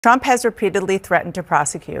Trump has repeatedly threatened to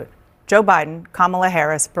prosecute Joe Biden, Kamala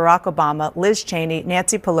Harris, Barack Obama, Liz Cheney,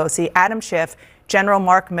 Nancy Pelosi, Adam Schiff, General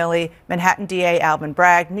Mark Milley, Manhattan DA Alvin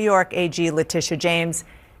Bragg, New York AG Letitia James,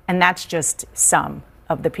 and that's just some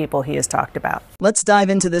of the people he has talked about. Let's dive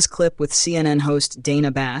into this clip with CNN host Dana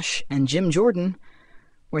Bash and Jim Jordan,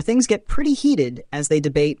 where things get pretty heated as they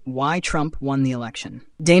debate why Trump won the election.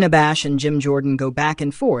 Dana Bash and Jim Jordan go back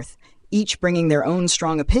and forth, each bringing their own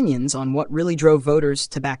strong opinions on what really drove voters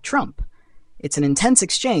to back Trump. It's an intense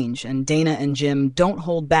exchange, and Dana and Jim don't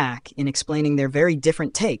hold back in explaining their very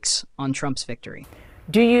different takes on Trump's victory.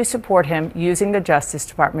 Do you support him using the Justice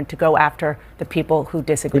Department to go after the people who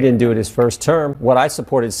disagree? He didn't do it his first term. What I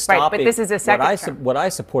support is stopping. Right, but this is a second term. What I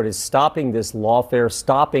support is stopping this lawfare,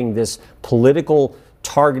 stopping this political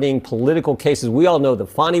targeting, political cases. We all know the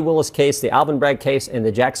Fonnie Willis case, the Alvin Bragg case, and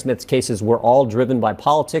the Jack Smith cases were all driven by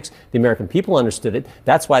politics. The American people understood it.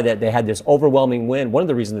 That's why they had this overwhelming win. One of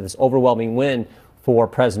the reasons of this overwhelming win for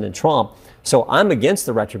President Trump. So I'm against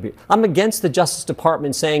the retribution. I'm against the Justice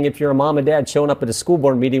Department saying if you're a mom and dad showing up at a school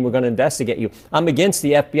board meeting, we're going to investigate you. I'm against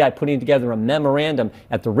the FBI putting together a memorandum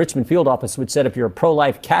at the Richmond field office which said if you're a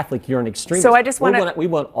pro-life Catholic, you're an extremist. So I just want to... We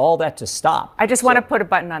want all that to stop. I just want to put a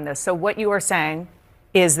button on this. So what you are saying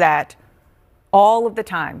is that all of the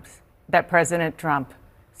times that President Trump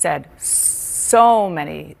said so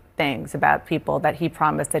many things about people that he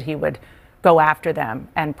promised that he would go after them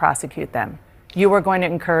and prosecute them, you were going to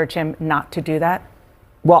encourage him not to do that?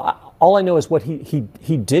 Well, all I know is what he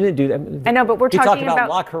didn't do. That. I know, but we're talking about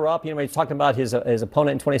lock her up. You know, he's talking about his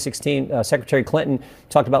opponent in 2016, Secretary Clinton,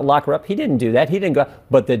 talked about lock her up. He didn't do that. He didn't go.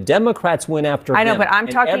 But the Democrats went after him. I know, but I'm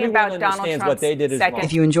talking about Donald Trump's what they did second.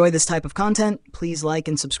 If you enjoy this type of content, please like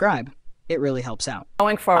and subscribe. It really helps out.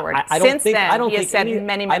 Going forward, since then, he has said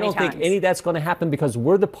many times. I don't think any of that's going to happen because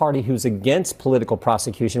we're the party who's against political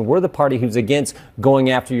prosecution. We're the party who's against going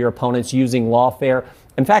after your opponents using lawfare.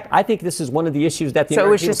 In fact, I think this is one of the issues that the So American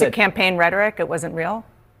it was people just said, a campaign rhetoric? It wasn't real?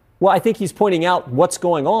 Well, I think he's pointing out what's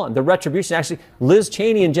going on. The retribution. Actually, Liz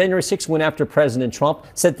Cheney on January 6th went after President Trump,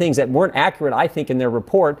 said things that weren't accurate, I think, in their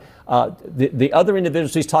report. The other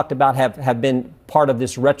individuals he's talked about have been part of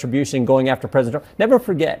this retribution going after President Trump. Never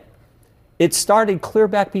forget, it started clear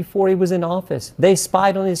back before he was in office. They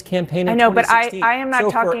spied on his campaign in 2016. But I am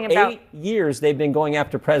not talking about... For 8 years, they've been going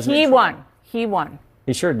after President Trump. He won.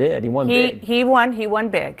 He sure did. He won big. He won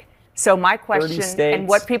big. So my question, and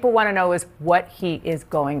what people want to know, is what he is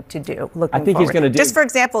going to do looking I think forward. He's going to do. Just for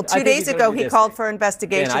example, 2 days ago, he called for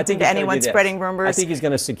investigations into anyone spreading rumors. I think he's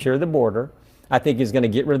going to secure the border. I think he's going to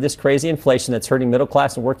get rid of this crazy inflation that's hurting middle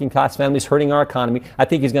class and working class families, hurting our economy. I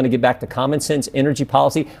think he's going to get back to common sense energy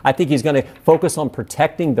policy. I think he's going to focus on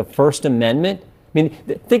protecting the First Amendment. I mean,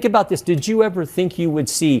 think about this. Did you ever think you would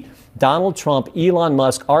see Donald Trump, Elon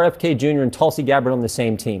Musk, RFK Jr., and Tulsi Gabbard on the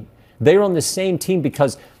same team? They were on the same team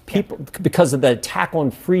because of the attack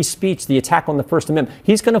on free speech, the attack on the First Amendment.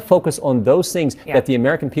 He's going to focus on those things that the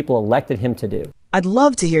American people elected him to do. I'd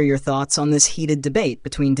love to hear your thoughts on this heated debate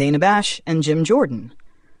between Dana Bash and Jim Jordan.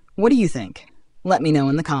 What do you think? Let me know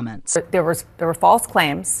in the comments. There were false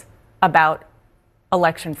claims about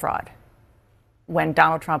election fraud when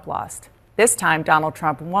Donald Trump lost. This time, Donald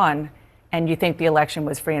Trump won, and you think the election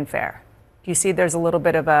was free and fair. Do you see there's a little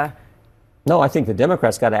bit of a... No, I think the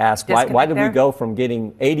Democrats got to ask, why did we go from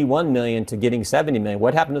getting 81 million to getting 70 million?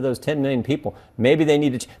 What happened to those 10 million people? Maybe they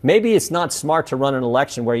needed. Maybe it's not smart to run an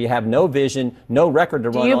election where you have no vision, no record to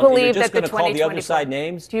run on. Do you believe that the 2024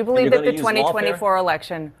 names? Do you believe that the 2024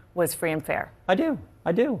 election was free and fair? I do.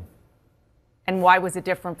 I do. And why was it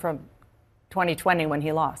different from 2020 when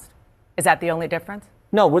he lost? Is that the only difference?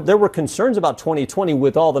 No, there were concerns about 2020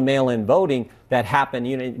 with all the mail-in voting that happened.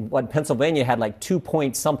 You know, Pennsylvania had like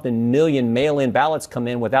 2-point-something million mail-in ballots come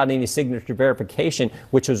in without any signature verification,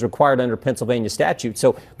 which was required under Pennsylvania statute.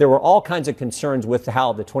 So there were all kinds of concerns with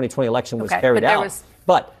how the 2020 election was carried out.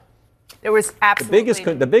 But there was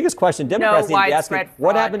absolutely the biggest question Democrats need to be asking: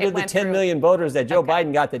 what happened to the 10 million voters that Joe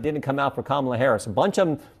Biden got that didn't come out for Kamala Harris? A bunch of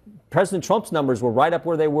them. President Trump's numbers were right up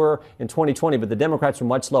where they were in 2020, but the Democrats were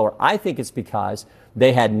much lower. I think it's because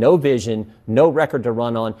they had no vision, no record to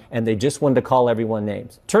run on, and they just wanted to call everyone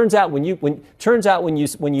names. Turns out when you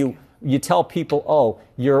tell people, oh,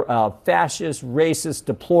 you're fascist, racist,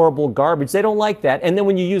 deplorable garbage, they don't like that. And then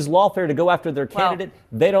when you use lawfare to go after their candidate,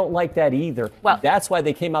 they don't like that either. Well, that's why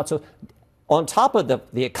they came out. So on top of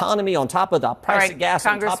the economy, on top of the price of gas,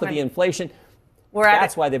 on top of the inflation,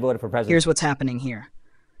 that's why they voted for president. Here's what's happening here.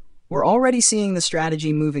 We're already seeing the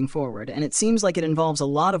strategy moving forward, and it seems like it involves a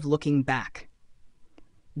lot of looking back.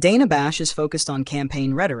 Dana Bash is focused on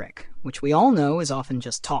campaign rhetoric, which we all know is often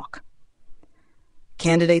just talk.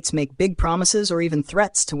 Candidates make big promises or even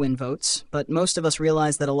threats to win votes, but most of us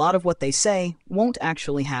realize that a lot of what they say won't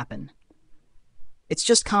actually happen. It's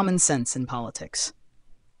just common sense in politics.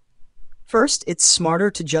 First, it's smarter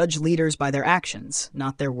to judge leaders by their actions,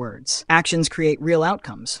 not their words. Actions create real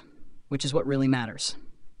outcomes, which is what really matters.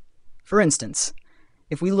 For instance,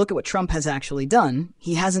 if we look at what Trump has actually done,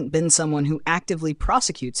 he hasn't been someone who actively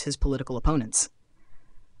prosecutes his political opponents.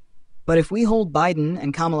 But if we hold Biden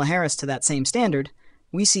and Kamala Harris to that same standard,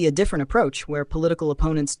 we see a different approach where political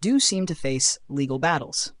opponents do seem to face legal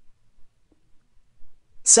battles.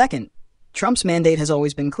 Second, Trump's mandate has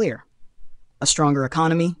always been clear: a stronger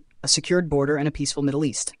economy, a secured border, and a peaceful Middle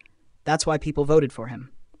East. That's why people voted for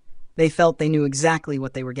him. They felt they knew exactly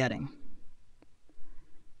what they were getting.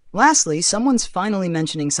 Lastly, someone's finally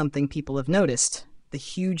mentioning something people have noticed: the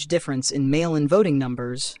huge difference in mail-in voting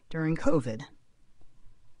numbers during COVID.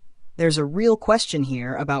 There's a real question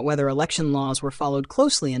here about whether election laws were followed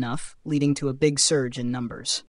closely enough, leading to a big surge in numbers.